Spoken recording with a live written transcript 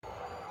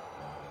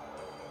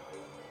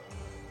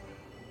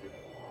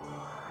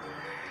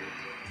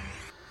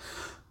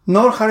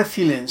No Hard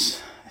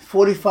Feelings.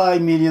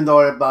 $45 million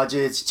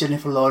budget.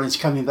 Jennifer Lawrence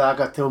coming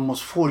back after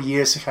almost 4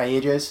 years of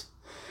hiatus.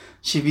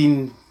 She's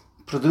been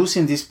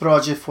producing this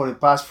project for the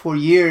past 4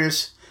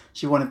 years.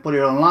 She want to put it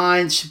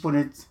online. She put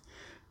it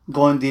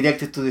going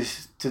directed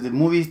to the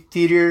movie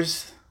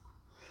theaters.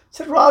 It's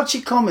a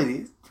raunchy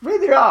comedy.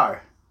 Rated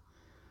R.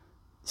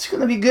 It's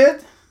gonna be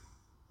good.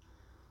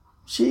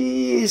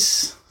 She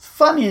is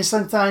funny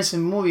sometimes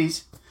in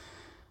movies,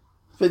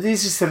 but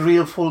this is a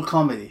real full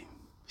comedy.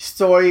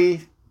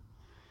 Story.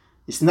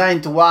 It's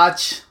nothing to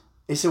watch.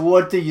 It's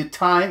worth your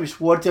time. It's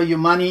worth your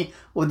money.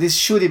 Or this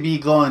should be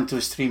going to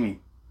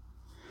streaming.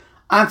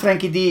 I'm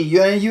Frankie D.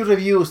 You and your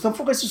reviews. Don't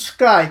forget to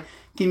subscribe.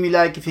 Give me a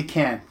like if you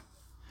can.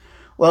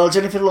 Well,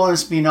 Jennifer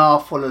Lawrence been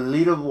off for a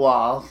little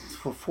while,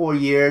 for 4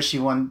 years. She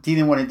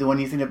didn't want to do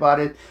anything about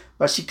it,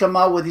 but she come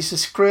out with this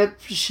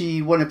script.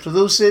 She want to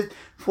produce it.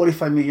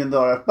 $45 million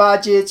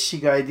budget. She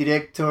got a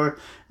director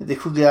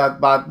who got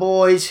Bad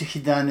Boys. He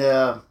done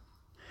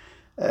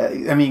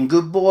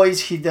Good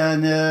Boys. He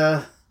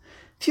done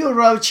few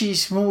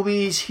Rauchi's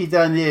movies. He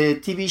done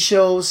TV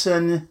shows,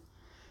 and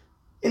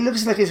it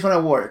looks like it's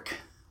gonna work.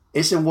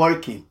 It's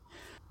working.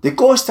 The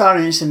co-star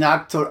is an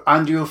actor,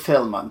 Andrew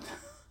Feldman.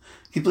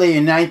 He played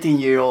a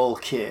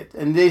 19-year-old kid,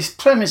 and this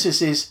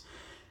premises is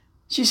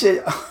she's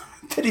a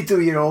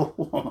 32-year-old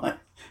woman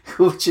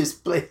who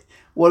just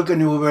work on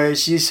Uber.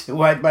 She's a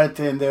white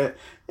bartender.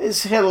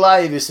 Her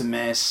life is a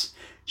mess.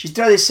 She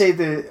tried to say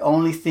the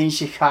only thing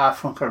she had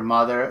from her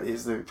mother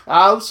is the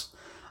house,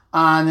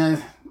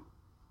 and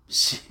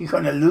she's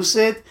gonna lose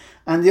it.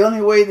 And the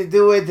only way to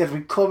do it, they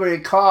recover a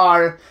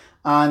car,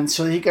 and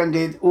so he can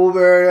get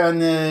Uber,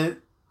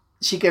 and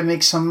she can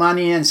make some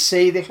money and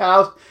save the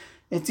house.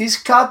 And this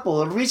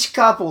couple, a rich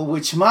couple,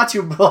 which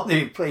Matthew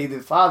Broderick played the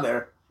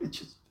father,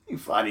 which is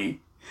pretty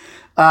funny,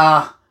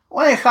 want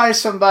to hire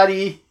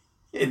somebody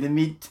in the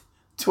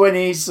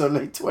mid-20s or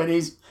late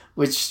 20s,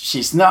 which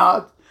she's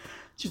not,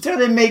 to try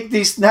to make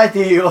this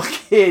 19-year-old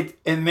kid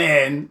a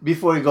man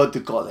before he go to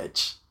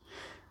college.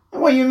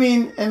 And when you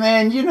mean a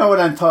man, you know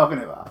what I'm talking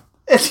about.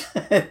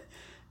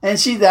 And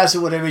she does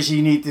whatever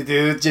she need to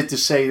do just to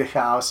save the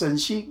house. And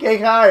she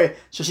get hired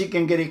so she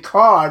can get a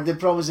car. They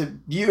promise a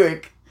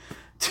Buick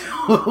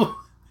to,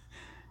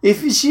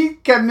 if she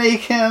can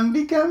make him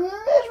become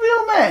a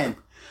real man.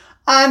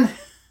 And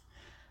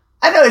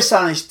I know it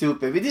sounds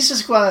stupid, but this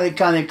is one of the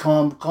kind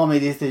of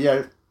comedies that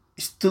are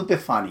stupid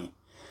funny.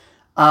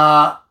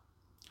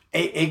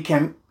 It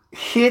can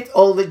hit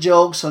all the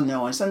jokes on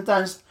no, and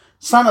sometimes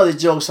some of the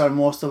jokes are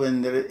most of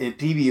in the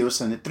previews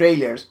and the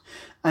trailers,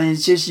 and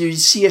it's just you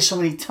see it so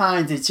many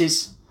times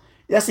it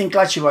doesn't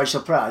catch you by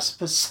surprise.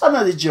 But some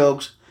of the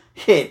jokes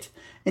hit,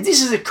 and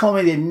this is a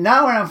comedy, an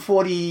hour and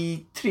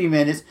 43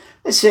 minutes.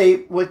 Let's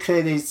say with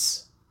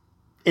credits,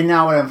 an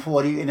hour and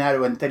 40, an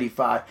hour and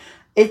 35.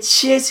 It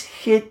just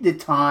hit the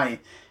time.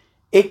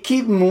 It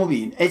keep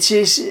moving. It's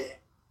just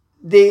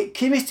the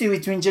chemistry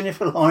between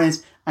Jennifer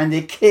Lawrence and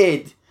the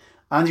kid,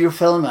 Andrew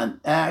Feldman,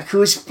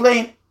 who is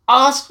playing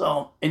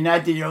awesome, a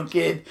 19-year-old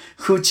kid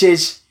who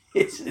just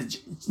is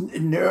a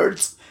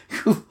nerd,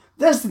 who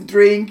doesn't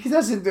drink, he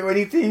doesn't do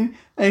anything,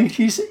 and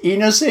he's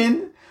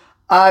innocent.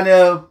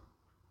 And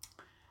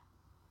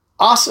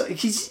also,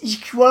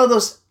 he's one of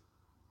those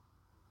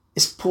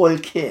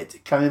spoiled kids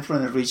coming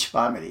from a rich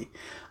family.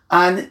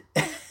 And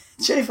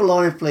Jennifer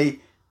Lawrence played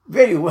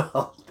very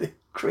well the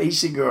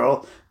crazy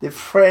girl. The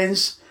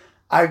friends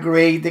are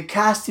great. The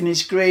casting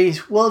is great.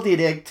 It's well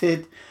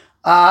directed.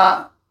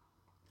 I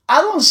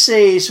don't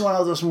say it's one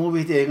of those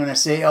movies they're going to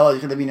say, oh, it's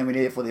going to be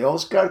nominated for the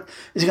Oscar.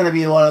 It's going to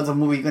be one of the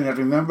movies you're going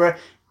to remember.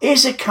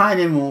 It's a kind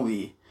of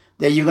movie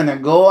that you're going to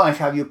go and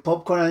have your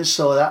popcorn and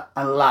soda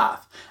and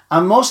laugh.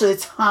 And most of the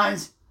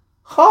times,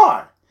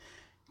 hard.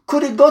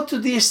 Could it go to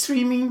the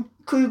streaming?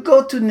 Could it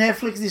go to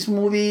Netflix, this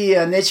movie,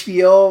 and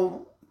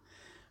HBO,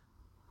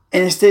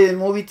 and stay in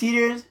movie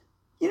theaters?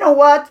 You know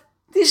what?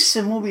 This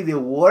is a movie that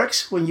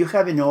works when you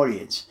have an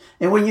audience.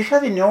 And when you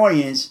have an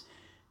audience,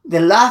 they're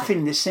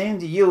laughing the same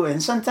to you,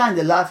 and sometimes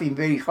they're laughing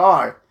very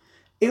hard.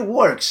 It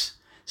works.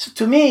 So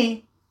to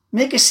me,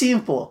 make it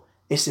simple.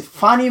 It's a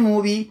funny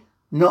movie,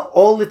 not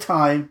all the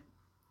time,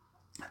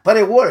 but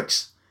it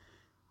works.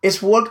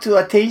 It's work to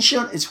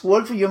attention, it's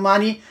work for your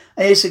money,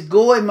 and it's a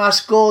go, it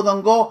must go,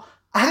 don't go.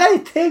 I gotta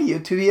tell you,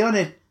 to be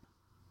honest,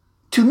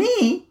 to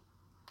me,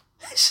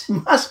 it's a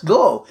must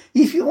go.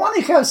 If you want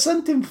to have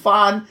something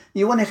fun,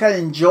 you want to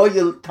enjoy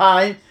your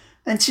time,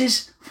 and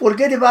just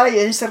forget about it.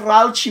 It's a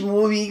raunchy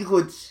movie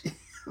with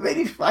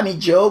very funny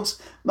jokes.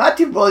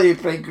 Matthew Broderick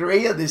played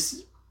great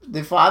as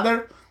the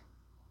father.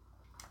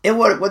 It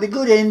worked with a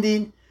good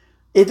ending.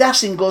 It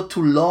doesn't go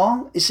too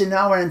long. It's an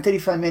hour and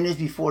 35 minutes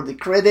before the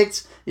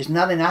credits. It's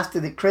not after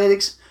the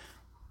credits.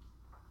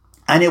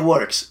 And it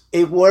works.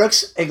 It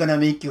works. It's going to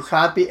make you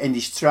happy and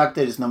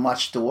distracted. There's not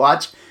much to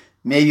watch.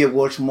 Maybe it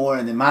works more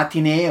in the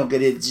matinee or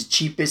get it the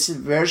cheapest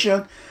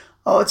version.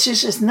 Oh,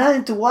 it's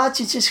nothing to watch.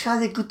 It just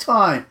had a good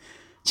time.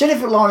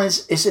 Jennifer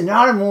Lawrence is an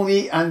art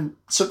movie, and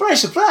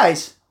surprise,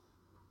 surprise,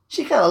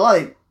 she had a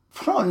lot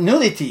of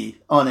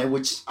nudity on it,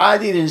 which I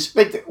didn't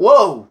expect.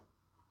 Whoa!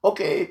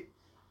 Okay,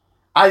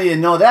 I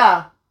didn't know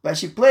that, but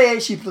she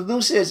plays, she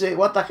produces it.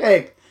 What the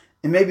heck?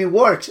 It maybe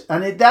works,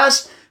 and it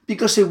does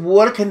because it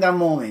works in that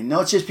moment,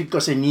 not just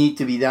because it needs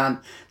to be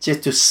done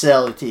just to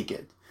sell a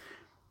ticket.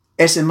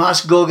 It's a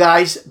must go,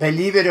 guys.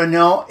 Believe it or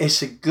not,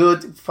 it's a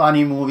good,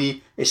 funny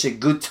movie. It's a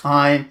good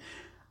time.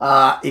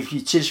 If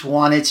you just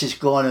want to just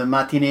go on a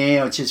matinee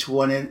or just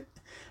want to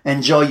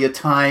enjoy your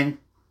time,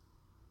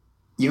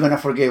 you're going to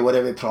forget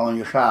whatever problem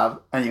you have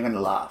and you're going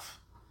to laugh.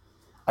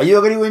 Are you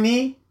agree with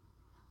me?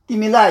 Give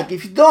me like.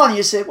 If you don't,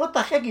 you say, what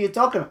the heck are you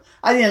talking about?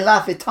 I didn't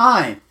laugh at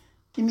time.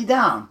 Give me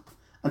down.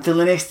 Until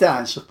the next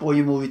time, support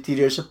your movie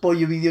theater, support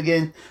your video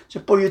game,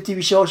 support your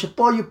TV show,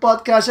 support your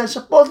podcast, and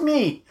support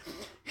me.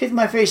 Hit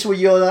my face with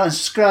Yoda and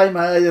subscribe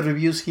my other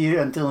reviews here.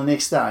 Until the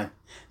next time.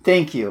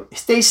 Thank you.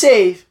 Stay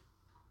safe.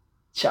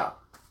 Ciao.